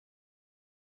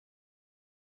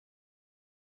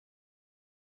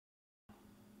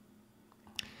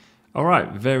All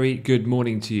right, very good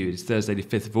morning to you. It's Thursday, the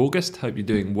 5th of August. Hope you're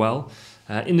doing well.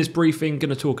 In this briefing, going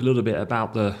to talk a little bit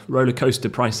about the roller coaster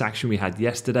price action we had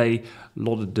yesterday. A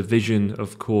lot of division,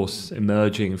 of course,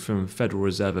 emerging from Federal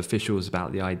Reserve officials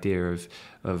about the idea of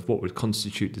what would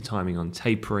constitute the timing on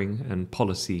tapering and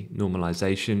policy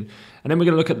normalisation. And then we're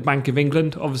going to look at the Bank of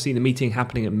England. Obviously, the meeting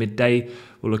happening at midday.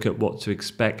 We'll look at what to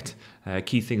expect,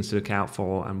 key things to look out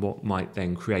for, and what might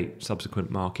then create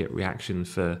subsequent market reaction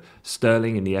for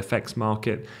sterling in the FX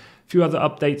market. A few other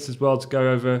updates as well to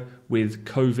go over with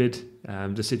COVID,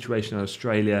 the situation in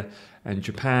Australia and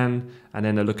Japan, and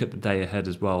then a look at the day ahead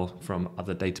as well from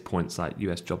other data points like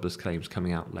US jobless claims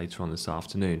coming out later on this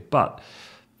afternoon. But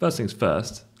first things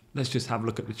first, let's just have a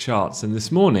look at the charts. And this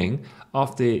morning,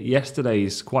 after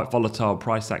yesterday's quite volatile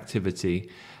price activity,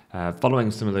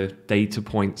 following some of the data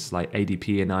points like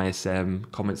ADP and ISM,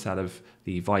 comments out of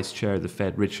the Vice Chair of the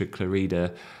Fed, Richard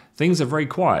Clarida, things are very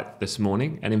quiet this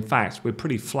morning. And in fact, we're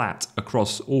pretty flat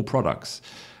across all products.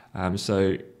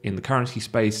 So in the currency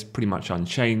space, pretty much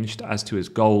unchanged. As to his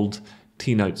gold,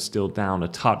 T-notes still down a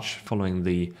touch following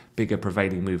the bigger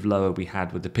prevailing move lower we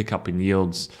had with the pickup in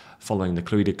yields following the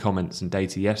Clarida comments and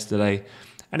data yesterday.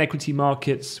 And equity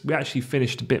markets, we actually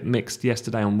finished a bit mixed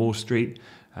yesterday on Wall Street.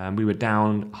 We were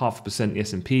down 0.5% the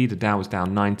S&P, the Dow was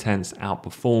down 0.9,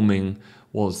 outperforming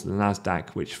was the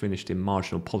Nasdaq, which finished in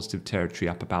marginal positive territory,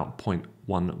 up about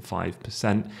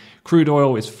 0.15%. Crude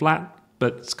oil is flat,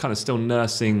 but it's kind of still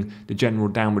nursing the general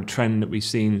downward trend that we've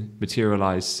seen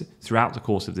materialize throughout the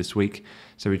course of this week.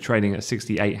 So we're trading at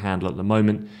 68 handle at the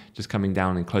moment, just coming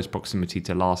down in close proximity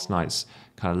to last night's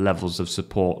kind of levels of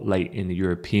support late in the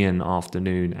European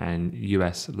afternoon and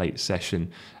US late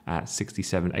session at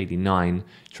 67.89,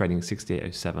 trading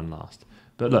 68.07 last.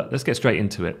 But look, let's get straight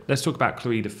into it. Let's talk about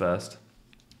Clarida first.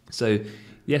 So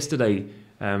yesterday,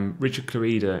 Richard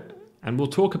Clarida, and we'll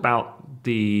talk about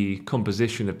the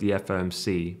composition of the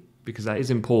FOMC because that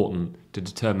is important to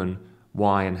determine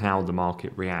why and how the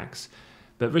market reacts.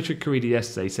 But Richard Clarida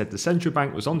yesterday said the central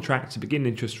bank was on track to begin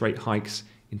interest rate hikes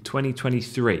in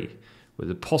 2023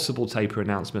 with a possible taper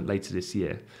announcement later this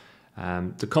year.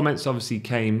 The comments obviously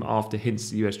came after hints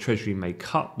the US Treasury may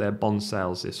cut their bond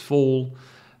sales this fall.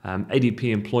 ADP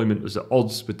employment was at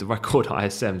odds with the record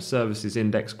ISM services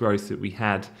index growth that we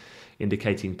had,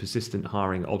 indicating persistent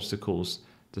hiring obstacles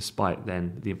despite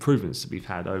then the improvements that we've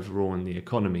had overall in the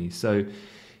economy. So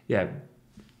yeah,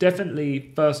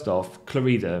 definitely first off,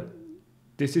 Clarida,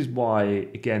 this is why,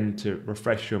 again, to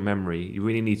refresh your memory, you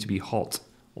really need to be hot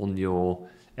on your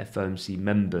FOMC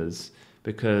members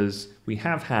because we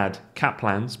have had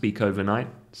Kaplan speak overnight.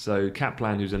 So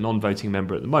Kaplan, who's a non-voting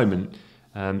member at the moment,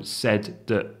 said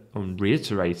that, and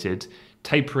reiterated,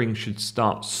 tapering should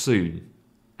start soon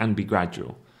and be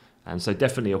gradual. And so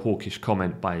definitely a hawkish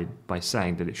comment by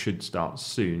saying that it should start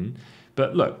soon.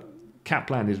 But look,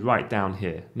 Kaplan is right down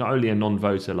here. Not only a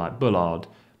non-voter like Bullard,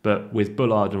 but with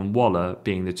Bullard and Waller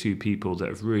being the two people that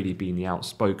have really been the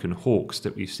outspoken hawks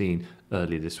that we've seen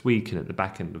earlier this week and at the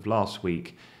back end of last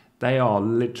week. They are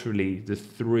literally the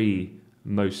three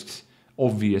most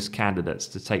obvious candidates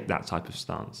to take that type of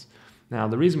stance. Now,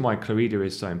 the reason why Clarida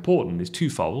is so important is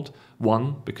twofold.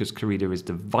 One, because Clarida is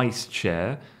the vice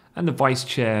chair, and the vice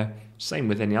chair, same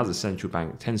with any other central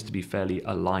bank, tends to be fairly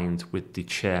aligned with the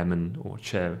chairman or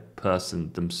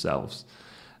chairperson themselves.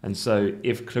 And so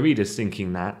if Clarida's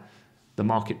thinking that, the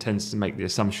market tends to make the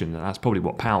assumption that that's probably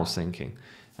what Powell's thinking.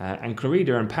 And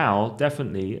Clarida and Powell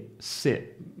definitely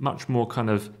sit much more kind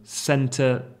of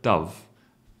center dove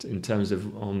in terms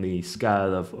of on the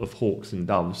scale of hawks and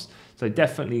doves. So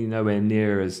definitely nowhere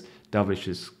near as dovish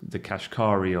as the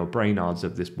Kashkari or Brainards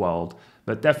of this world,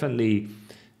 but definitely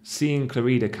seeing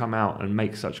Clarida come out and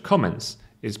make such comments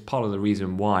is part of the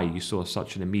reason why you saw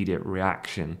such an immediate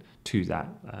reaction to that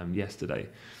yesterday.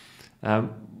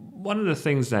 One of the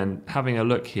things then, having a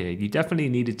look here, you definitely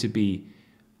needed to be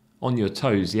on your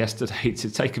toes yesterday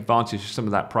to take advantage of some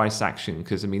of that price action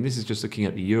because, I mean, this is just looking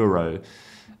at the euro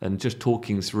and just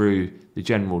talking through the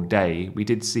general day. We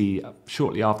did see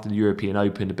shortly after the European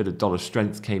Open a bit of dollar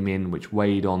strength came in which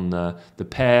weighed on the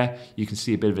pair. You can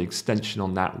see a bit of an extension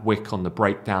on that wick on the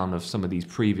breakdown of some of these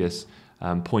previous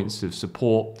points of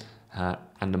support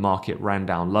and the market ran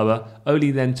down lower,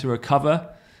 only then to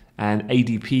recover. And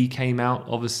ADP came out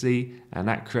obviously and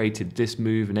that created this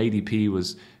move, and ADP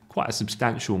was quite a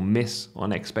substantial miss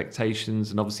on expectations,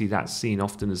 and obviously that's seen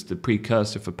often as the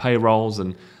precursor for payrolls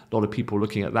and a lot of people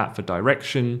looking at that for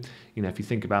direction. You know, if you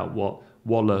think about what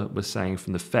Waller was saying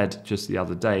from the Fed just the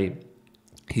other day,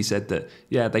 he said that,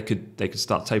 yeah, they could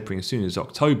start tapering as soon as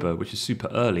October, which is super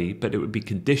early, but it would be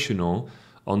conditional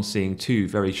on seeing two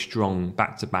very strong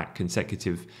back-to-back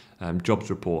consecutive jobs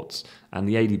reports, and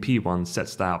the ADP one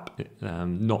sets that up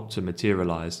not to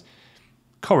materialize.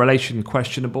 Correlation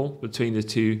questionable between the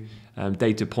two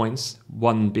data points.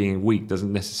 One being weak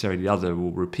doesn't necessarily the other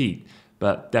will repeat,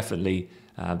 but definitely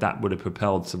that would have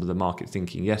propelled some of the market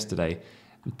thinking yesterday.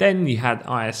 Then you had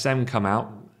ISM come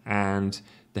out, and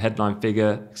the headline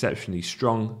figure exceptionally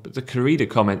strong, but the Clarida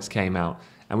comments came out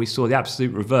and we saw the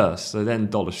absolute reverse. So then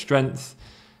dollar strength,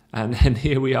 and then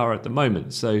here we are at the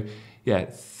moment. So yeah,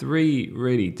 three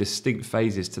really distinct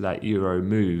phases to that euro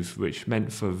move, which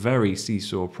meant for very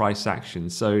seesaw price action.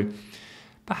 So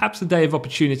perhaps a day of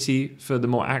opportunity for the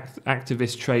more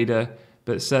activist trader,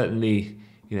 but certainly,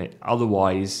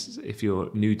 otherwise, if you're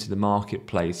new to the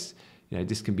marketplace,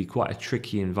 this can be quite a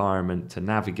tricky environment to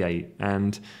navigate.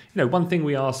 And, one thing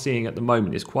we are seeing at the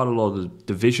moment is quite a lot of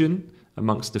division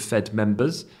amongst the Fed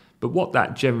members. But what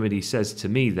that generally says to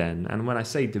me then, and when I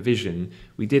say division,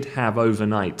 we did have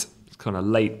overnight, kind of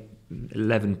late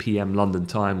 11 p.m. London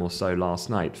time or so last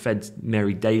night, Fed's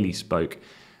Mary Daly spoke.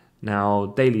 Now,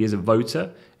 Daly is a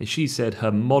voter, and she said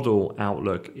her model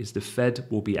outlook is the Fed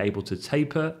will be able to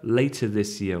taper later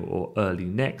this year or early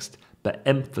next, but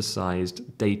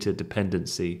emphasized data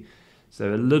dependency.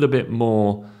 So a little bit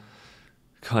more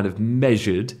kind of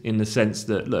measured in the sense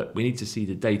that, look, we need to see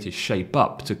the data shape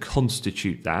up to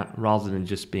constitute that rather than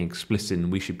just being explicit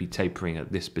and we should be tapering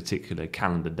at this particular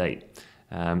calendar date.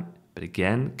 But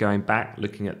again, going back,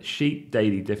 looking at the sheet,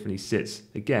 Daly definitely sits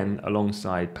again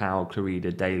alongside Powell,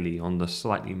 Clarida, Daly on the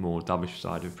slightly more dovish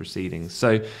side of proceedings.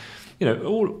 So,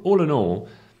 all in all,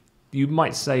 you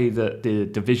might say that the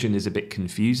division is a bit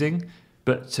confusing,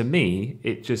 but to me,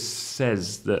 it just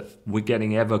says that we're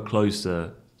getting ever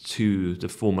closer to the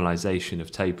formalization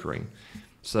of tapering.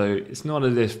 So it's not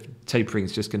as if tapering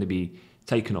is just going to be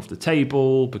taken off the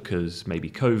table because maybe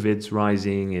COVID's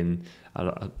rising in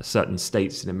certain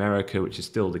states in America, which is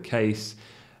still the case.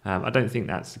 I don't think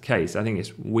that's the case. I think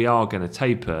we are going to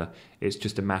taper. It's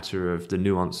just a matter of the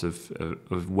nuance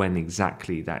of when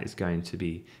exactly that is going to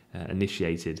be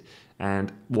initiated.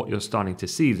 And what you're starting to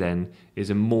see then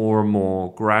is a more and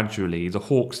more gradually, the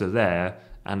hawks are there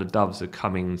and the doves are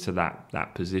coming to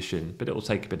that position, but it will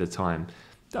take a bit of time.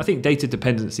 I think data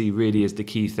dependency really is the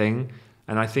key thing.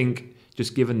 And I think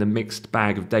just given the mixed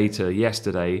bag of data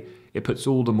yesterday, it puts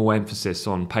all the more emphasis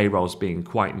on payrolls being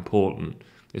quite important.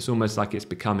 It's almost like it's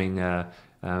becoming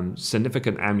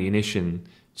significant ammunition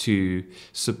to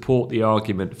support the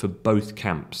argument for both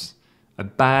camps. A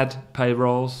bad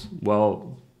payrolls,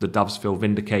 well, the doves feel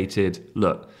vindicated.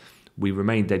 Look, we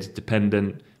remain data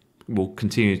dependent. We'll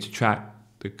continue to track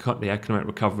the economic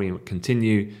recovery will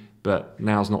continue, but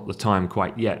now's not the time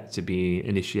quite yet to be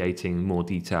initiating more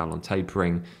detail on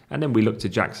tapering. And then we look to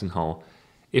Jackson Hole.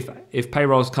 If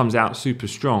payrolls comes out super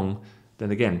strong,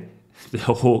 then again, the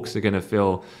hawks are going to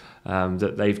feel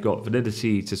that they've got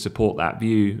validity to support that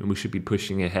view, and we should be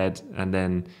pushing ahead. And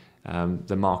then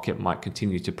the market might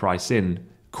continue to price in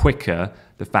quicker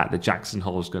the fact that Jackson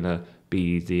Hole is going to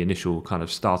be the initial kind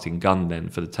of starting gun then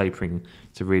for the tapering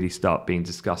to really start being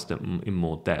discussed in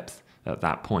more depth at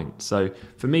that point. So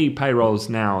for me, payrolls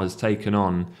now has taken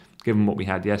on, given what we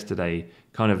had yesterday,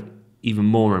 kind of even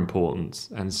more importance.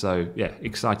 And so, yeah,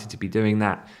 excited to be doing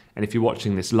that. And if you're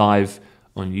watching this live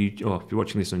on YouTube, or if you're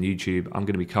watching this on YouTube, I'm going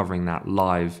to be covering that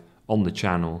live on the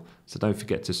channel. So don't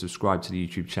forget to subscribe to the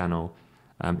YouTube channel.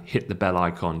 Hit the bell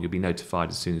icon. You'll be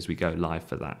notified as soon as we go live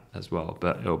for that as well.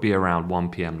 But it'll be around 1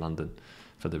 p.m. London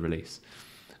for the release.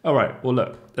 All right, well,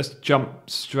 look, let's jump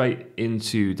straight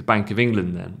into the Bank of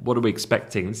England then. What are we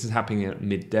expecting? This is happening at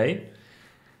midday.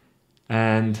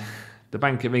 And the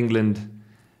Bank of England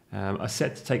are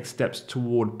set to take steps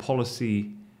toward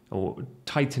policy or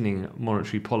tightening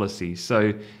monetary policy. So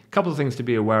a couple of things to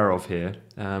be aware of here.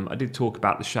 I did talk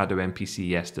about the shadow MPC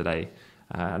yesterday,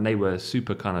 and they were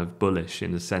super kind of bullish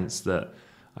in the sense that,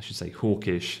 I should say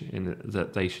hawkish, in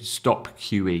that they should stop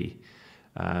QE,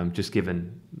 just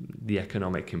given the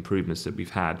economic improvements that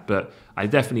we've had. But I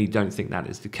definitely don't think that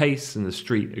is the case, and the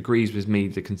street agrees with me.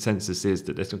 The consensus is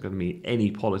that there's not going to be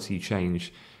any policy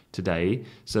change today.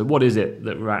 So what is it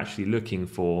that we're actually looking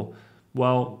for?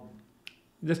 Well,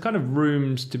 there's kind of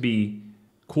rooms to be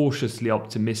cautiously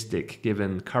optimistic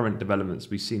given current developments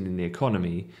we've seen in the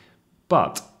economy,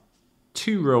 but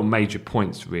two real major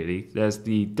points really. There's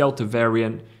the Delta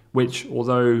variant, which,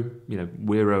 although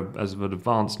we're as an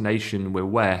advanced nation, we're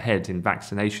way ahead in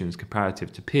vaccinations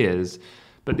comparative to peers,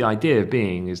 but the idea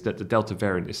being is that the Delta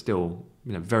variant is still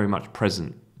very much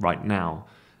present right now,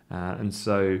 and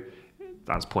so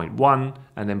that's point one.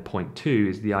 And then point two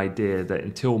is the idea that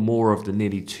until more of the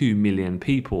nearly 2 million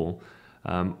people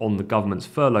on the government's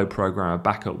furlough program are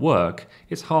back at work,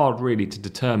 it's hard really to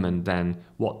determine then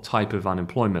what type of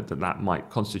unemployment that might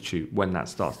constitute when that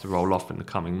starts to roll off in the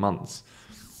coming months.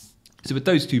 So with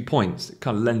those 2 points, it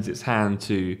kind of lends its hand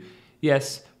to,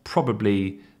 yes,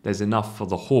 probably there's enough for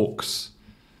the hawks,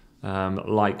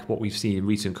 like what we've seen in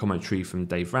recent commentary from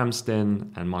Dave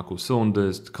Ramsden and Michael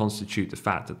Saunders, to constitute the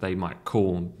fact that they might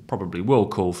call, probably will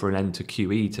call, for an end to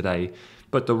QE today.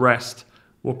 But the rest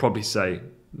will probably say,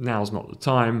 now's not the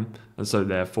time, and so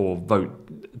therefore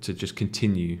vote to just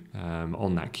continue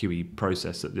on that QE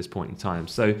process at this point in time.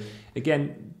 So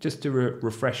again, just to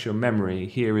refresh your memory,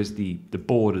 here is the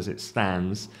board as it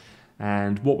stands.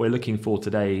 And what we're looking for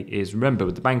today is, remember,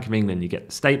 with the Bank of England, you get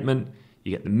the statement,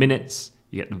 you get the minutes,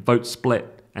 you get the vote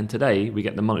split, and today we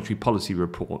get the monetary policy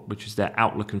report, which is their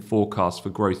outlook and forecast for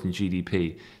growth in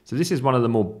GDP. So this is one of the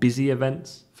more busy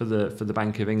events for the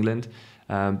Bank of England.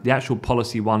 The actual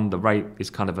policy one, the rate, is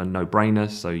kind of a no-brainer,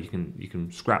 so you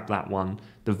can scrap that one.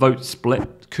 The vote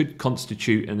split could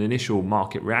constitute an initial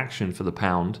market reaction for the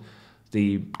pound.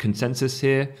 The consensus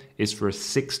here is for a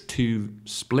 6-2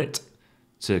 split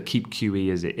to keep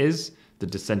QE as it is, the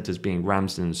dissenters being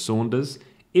Ramsden and Saunders.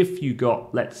 If you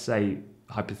got, let's say,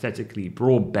 hypothetically,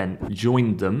 Broadbent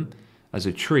joined them as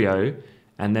a trio,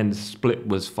 and then the split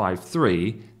was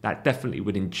 5-3, that definitely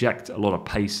would inject a lot of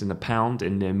pace in the pound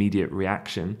in the immediate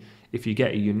reaction. If you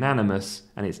get a unanimous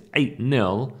and it's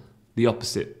 8-0, the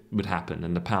opposite would happen,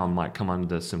 and the pound might come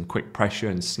under some quick pressure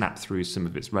and snap through some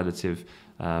of its relative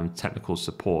technical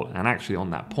support. And actually on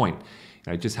that point,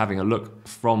 just having a look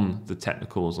from the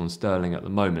technicals on sterling at the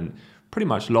moment, pretty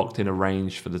much locked in a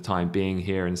range for the time being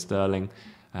here in sterling.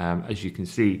 As you can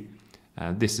see,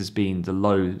 this has been the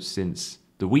low since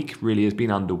the week really has been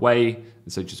underway,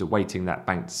 and so just awaiting that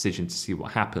bank decision to see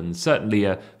what happens. Certainly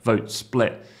a vote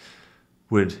split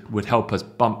would help us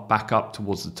bump back up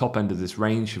towards the top end of this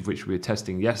range, of which we were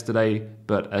testing yesterday,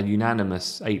 but a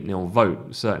unanimous 8-0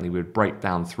 vote certainly would break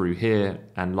down through here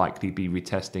and likely be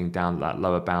retesting down that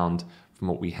lower bound from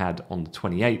what we had on the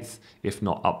 28th, if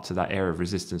not up to that area of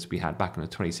resistance we had back on the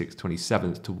 26th,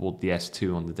 27th toward the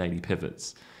S2 on the daily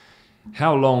pivots.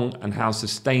 How long and how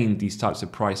sustained these types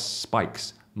of price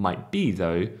spikes might be,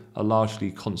 though, are largely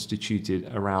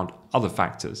constituted around other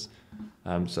factors.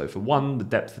 So for one, the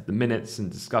depth of the minutes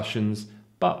and discussions,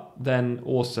 but then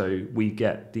also we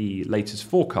get the latest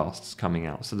forecasts coming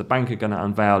out. So the bank are going to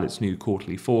unveil its new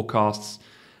quarterly forecasts,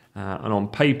 and on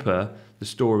paper, the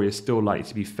story is still likely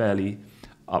to be fairly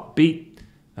upbeat.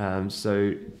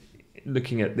 So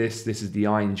looking at this is the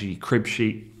ING crib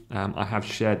sheet. I have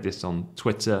shared this on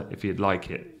Twitter if you'd like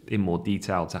it in more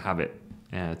detail to have it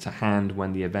to hand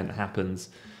when the event happens.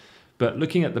 But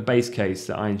looking at the base case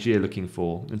that ING are looking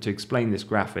for, and to explain this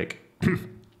graphic,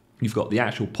 you've got the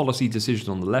actual policy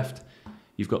decision on the left,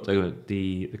 you've got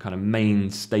the kind of main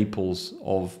staples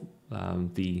of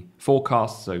the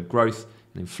forecast, so growth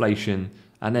and inflation,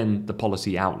 and then the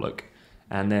policy outlook,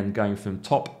 and then going from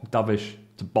top dovish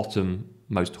to bottom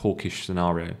most hawkish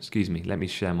scenario. Excuse me, let me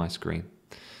share my screen.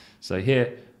 So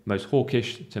here, most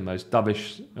hawkish to most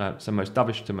dovish, so most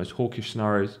dovish to most hawkish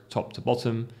scenarios, top to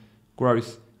bottom,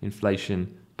 growth,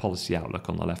 inflation, policy outlook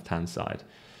on the left-hand side.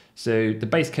 So the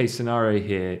base case scenario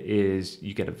here is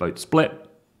you get a vote split,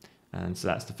 and so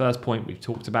that's the first point we've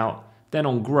talked about. Then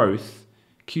on growth,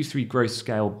 Q3 growth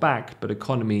scaled back, but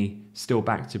economy still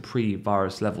back to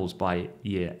pre-virus levels by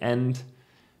year end.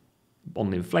 On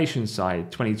the inflation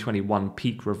side, 2021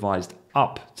 peak revised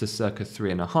up to circa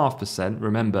 3.5%.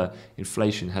 Remember,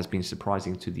 inflation has been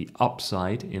surprising to the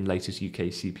upside in latest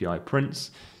UK CPI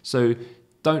prints. So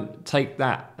don't take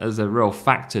that as a real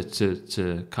factor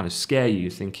to kind of scare you,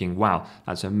 thinking, wow,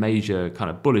 that's a major kind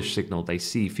of bullish signal. They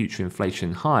see future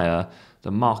inflation higher.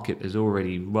 The market is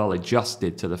already well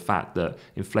adjusted to the fact that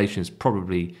inflation is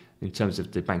probably, in terms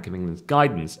of the Bank of England's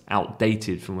guidance,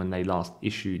 outdated from when they last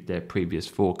issued their previous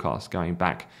forecast going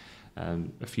back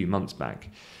a few months back.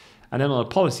 And then on a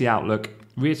policy outlook,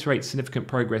 reiterate significant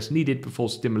progress needed before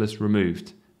stimulus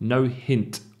removed. No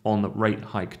hint on rate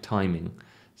hike timing.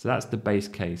 So that's the base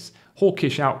case.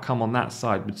 Hawkish outcome on that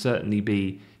side would certainly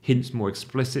be hints more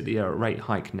explicitly at a rate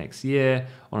hike next year.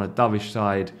 On a dovish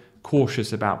side,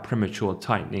 cautious about premature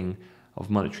tightening of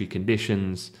monetary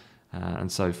conditions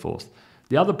and so forth.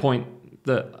 The other point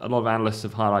that a lot of analysts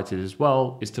have highlighted as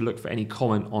well is to look for any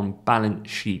comment on balance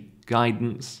sheet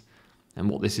guidance. And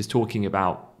what this is talking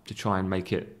about, to try and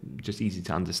make it just easy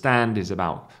to understand, is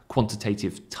about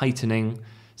quantitative tightening.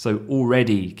 So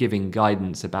already giving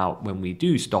guidance about when we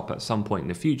do stop at some point in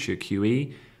the future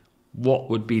QE, what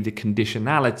would be the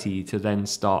conditionality to then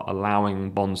start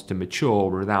allowing bonds to mature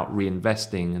without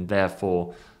reinvesting, and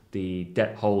therefore the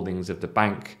debt holdings of the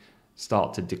bank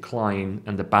start to decline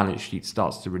and the balance sheet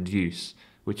starts to reduce,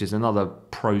 which is another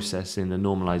process in the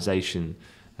normalization,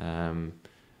 kind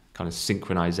of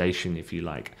synchronization, if you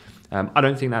like. I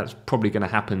don't think that's probably going to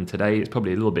happen today. It's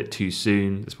probably a little bit too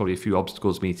soon. There's probably a few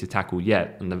obstacles we need to tackle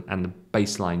yet. And the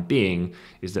baseline being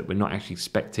is that we're not actually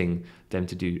expecting them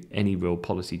to do any real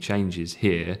policy changes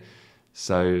here.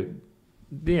 So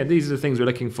yeah, these are the things we're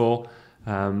looking for.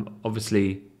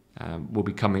 Obviously, we'll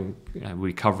be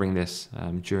covering this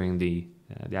during the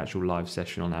actual live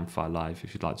session on Amplify Live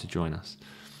if you'd like to join us.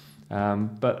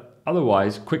 But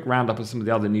otherwise, quick roundup of some of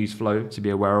the other news flow to be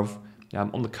aware of.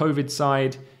 On the COVID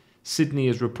side, Sydney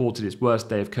has reported its worst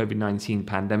day of COVID-19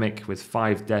 pandemic with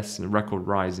 5 deaths and a record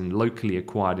rise in locally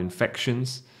acquired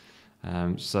infections.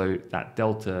 So that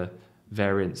Delta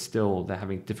variant still, they're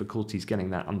having difficulties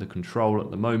getting that under control at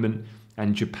the moment.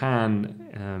 And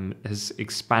Japan has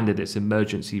expanded its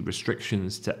emergency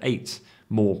restrictions to 8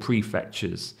 more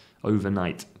prefectures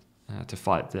overnight to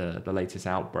fight the latest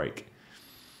outbreak.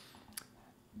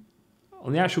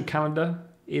 On the actual calendar,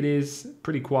 it is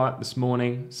pretty quiet this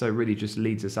morning, so it really just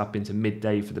leads us up into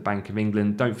midday for the Bank of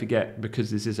England. Don't forget, because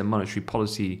this is a monetary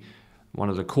policy, one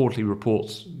of the quarterly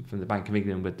reports from the Bank of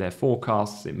England with their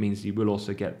forecasts, it means you will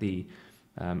also get the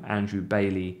Andrew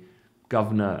Bailey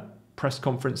Governor press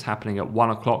conference happening at 1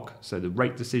 o'clock. So the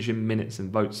rate decision, minutes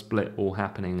and vote split all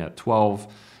happening at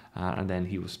 12, and then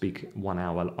he will speak 1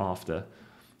 hour after.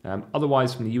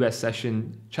 Otherwise, from the US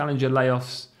session, Challenger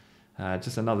layoffs,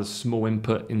 just another small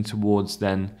input in towards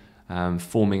then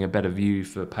forming a better view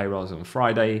for payrolls on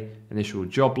Friday. Initial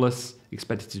jobless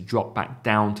expected to drop back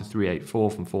down to 384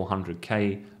 from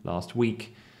 400k last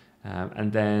week.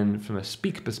 And then from a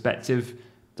speaker perspective,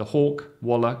 the hawk,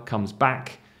 Waller, comes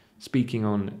back, speaking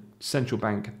on central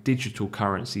bank digital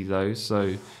currency though.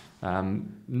 So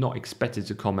not expected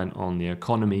to comment on the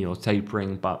economy or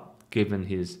tapering, but given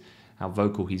how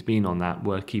vocal he's been on that,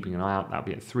 worth keeping an eye out. That'll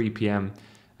be at 3 p.m.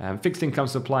 Fixed income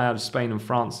supply out of Spain and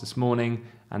France this morning.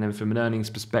 And then from an earnings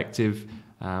perspective,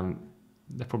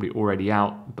 they're probably already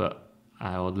out, but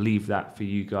I'll leave that for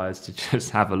you guys to just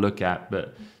have a look at.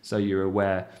 But so you're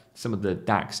aware, some of the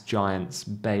DAX giants,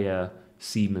 Bayer,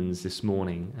 Siemens this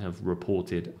morning have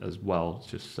reported as well,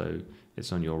 just so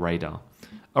it's on your radar.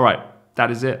 All right,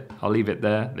 that is it. I'll leave it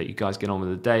there, let you guys get on with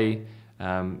the day.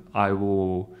 I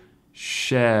will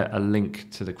share a link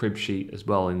to the crib sheet as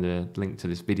well in the link to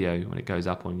this video when it goes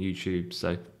up on YouTube.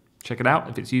 So check it out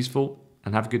if it's useful,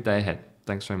 and have a good day ahead.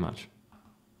 Thanks very much.